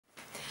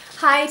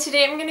Hi,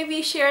 today I'm going to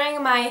be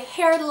sharing my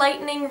hair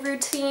lightening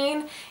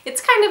routine.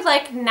 It's kind of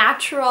like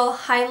natural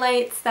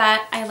highlights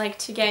that I like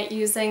to get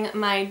using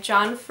my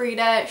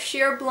Frieda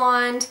Sheer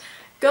Blonde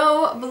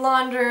Go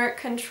Blonder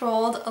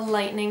Controlled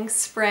Lightening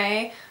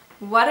Spray.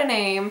 What a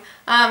name.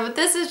 But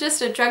this is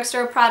just a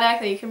drugstore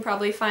product that you can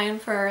probably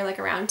find for like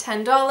around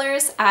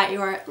 $10 at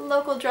your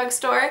local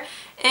drugstore.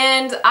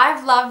 And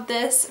I've loved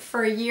this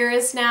for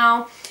years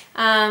now.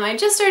 I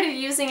just started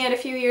using it a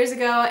few years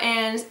ago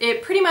and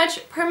it pretty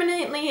much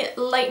permanently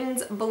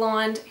lightens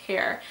blonde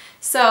hair.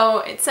 So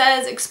it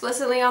says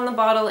explicitly on the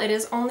bottle it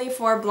is only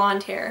for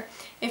blonde hair.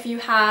 If you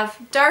have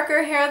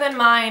darker hair than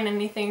mine,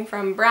 anything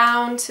from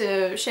brown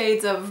to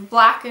shades of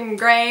black and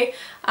gray,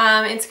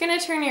 it's going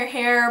to turn your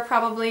hair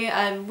probably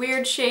a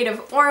weird shade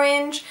of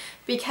orange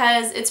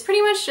because it's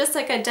pretty much just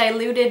like a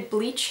diluted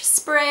bleach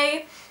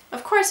spray,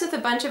 of course with a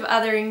bunch of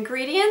other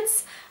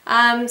ingredients.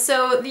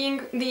 So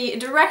the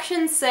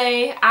directions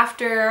say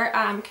after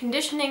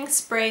conditioning,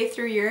 spray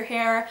through your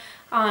hair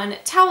on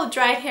towel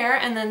dried hair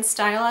and then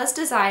style as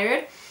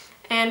desired.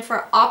 And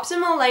for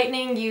optimal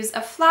lightening, use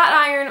a flat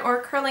iron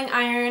or curling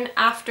iron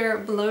after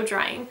blow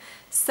drying.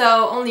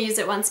 So only use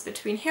it once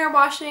between hair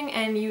washing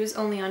and use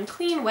only on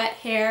clean, wet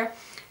hair,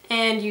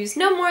 and use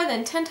no more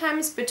than 10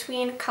 times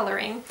between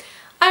coloring.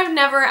 I've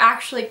never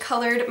actually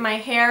colored my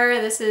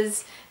hair. This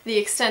is the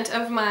extent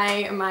of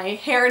my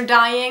hair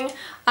dyeing,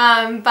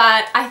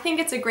 but I think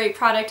it's a great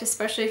product,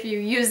 especially if you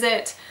use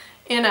it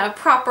in a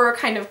proper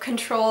kind of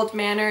controlled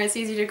manner. It's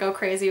easy to go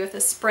crazy with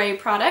a spray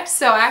product.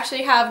 So I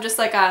actually have just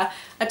like a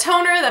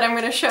toner that I'm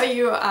going to show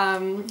you,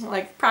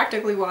 like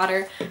practically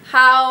water,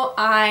 how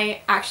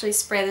I actually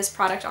spray this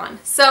product on.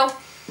 So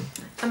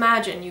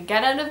imagine you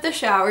get out of the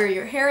shower,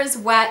 your hair is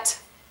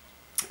wet.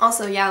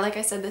 Also, yeah, like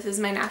I said, this is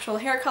my natural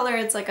hair color.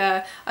 It's like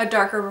a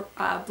darker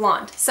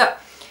blonde. So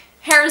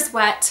hair is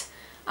wet.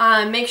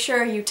 Make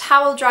sure you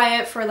towel dry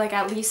it for like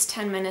at least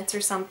 10 minutes or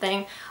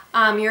something.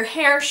 Your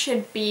hair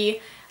should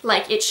be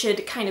like, it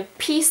should kind of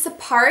piece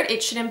apart.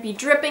 It shouldn't be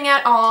dripping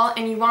at all,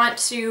 and you want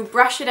to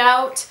brush it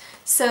out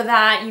so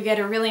that you get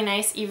a really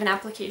nice even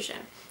application.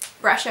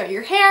 Brush out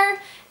your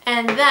hair,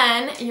 and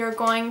then you're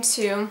going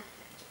to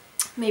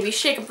maybe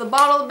shake up the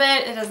bottle a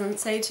bit. It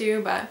doesn't say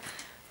to, but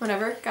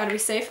whatever, gotta be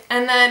safe.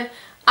 And then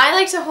I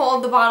like to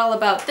hold the bottle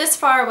about this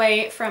far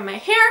away from my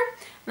hair,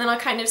 and then I'll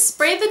kind of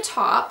spray the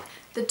top.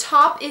 The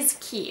top is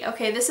key,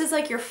 okay? This is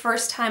like your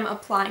first time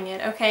applying it,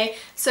 okay?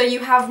 So you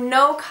have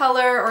no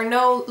color or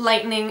no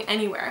lightening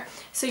anywhere.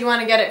 So you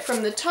want to get it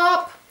from the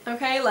top,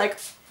 okay? Like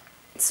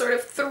sort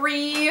of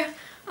 3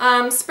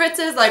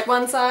 spritzes, like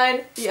one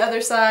side, the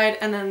other side,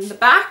 and then the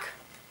back.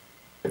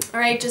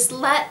 Alright, just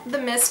let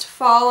the mist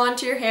fall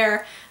onto your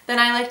hair. Then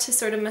I like to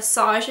sort of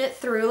massage it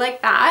through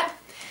like that.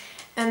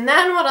 And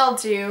then what I'll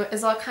do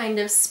is I'll kind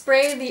of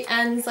spray the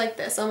ends like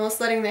this, almost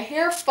letting the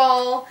hair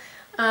fall.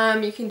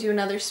 You can do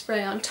another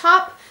spray on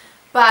top,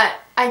 but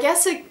I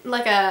guess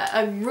like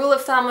a rule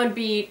of thumb would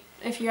be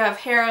if you have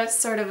hair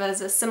sort of as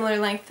a similar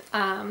length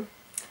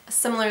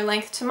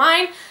to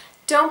mine,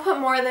 don't put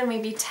more than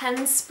maybe 10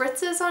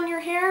 spritzes on your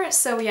hair.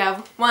 So we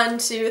have 1,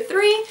 2,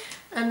 3,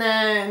 and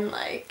then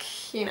like,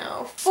 you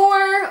know,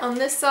 4 on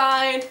this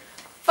side,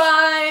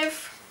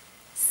 5,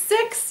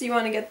 6, you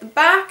want to get the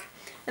back,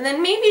 and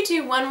then maybe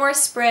do one more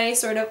spray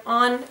sort of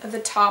on the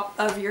top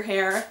of your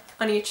hair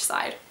on each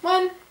side.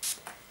 1,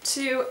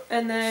 2,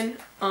 and then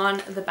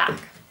on the back.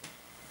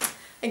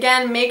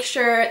 Again, make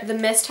sure the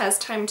mist has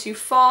time to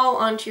fall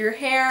onto your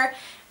hair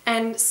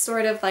and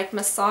sort of like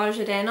massage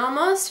it in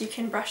almost. You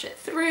can brush it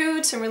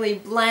through to really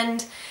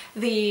blend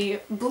the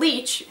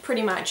bleach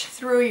pretty much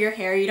through your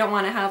hair. You don't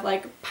want to have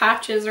like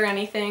patches or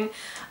anything.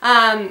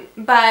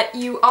 But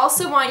you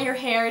also want your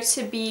hair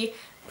to be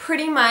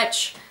pretty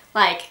much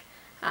like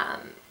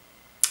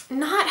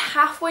not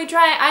halfway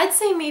dry. I'd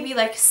say maybe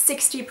like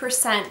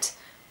 60%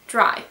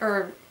 dry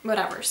or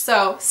whatever.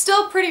 So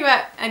still pretty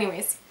wet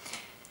anyways.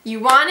 You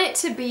want it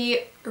to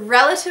be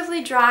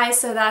relatively dry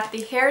so that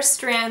the hair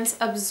strands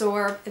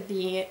absorb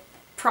the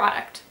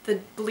product, the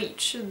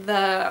bleach,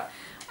 the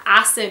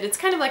acid. It's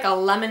kind of like a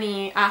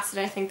lemony acid,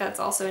 I think that's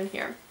also in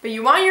here. But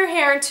you want your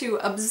hair to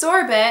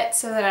absorb it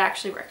so that it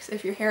actually works.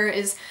 If your hair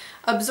is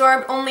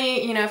absorbed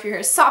only, you know, if your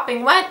hair is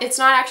sopping wet, it's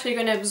not actually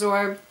going to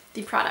absorb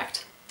the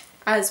product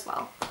as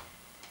well.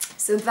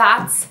 So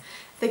that's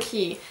the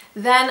key.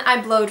 Then I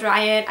blow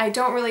dry it. I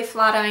don't really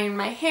flat iron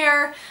my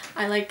hair.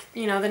 I like,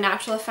 you know, the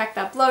natural effect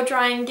that blow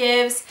drying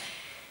gives.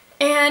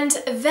 And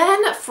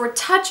then for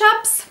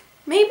touch-ups,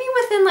 maybe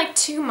within like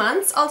 2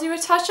 months I'll do a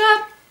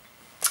touch-up.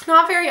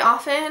 Not very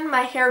often.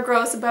 My hair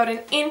grows about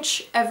 1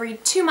 inch every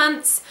 2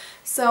 months.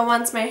 So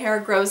once my hair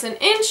grows 1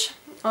 inch,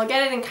 I'll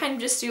get it and kind of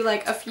just do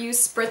like a few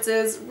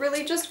spritzes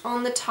really just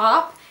on the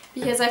top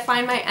because I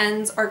find my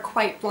ends are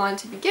quite blonde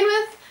to begin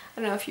with. I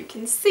don't know if you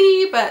can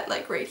see, but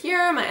like right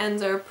here, my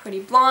ends are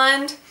pretty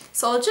blonde.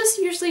 So I'll just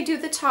usually do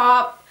the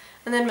top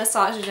and then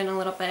massage it in a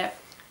little bit.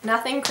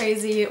 Nothing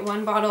crazy.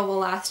 1 bottle will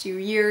last you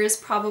years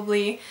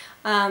probably.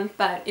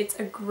 but it's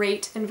a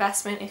great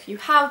investment if you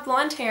have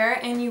blonde hair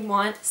and you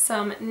want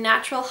some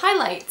natural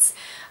highlights.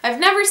 I've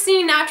never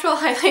seen natural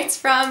highlights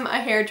from a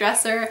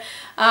hairdresser.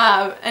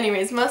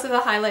 Anyways, most of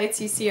the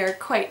highlights you see are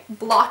quite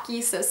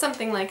blocky, so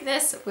something like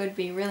this would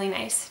be really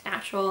nice,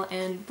 natural,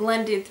 and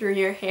blended through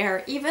your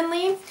hair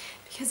evenly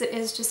because it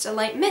is just a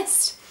light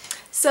mist.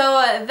 So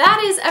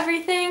that is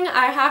everything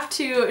I have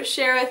to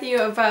share with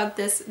you about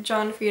this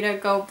John Frieda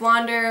Go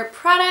Blonder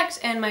product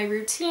and my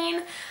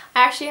routine.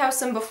 I actually have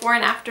some before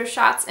and after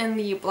shots in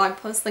the blog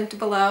post linked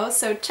below,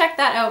 so check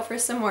that out for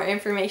some more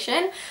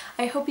information.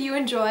 I hope you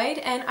enjoyed,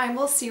 and I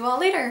will see you all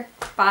later.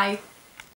 Bye!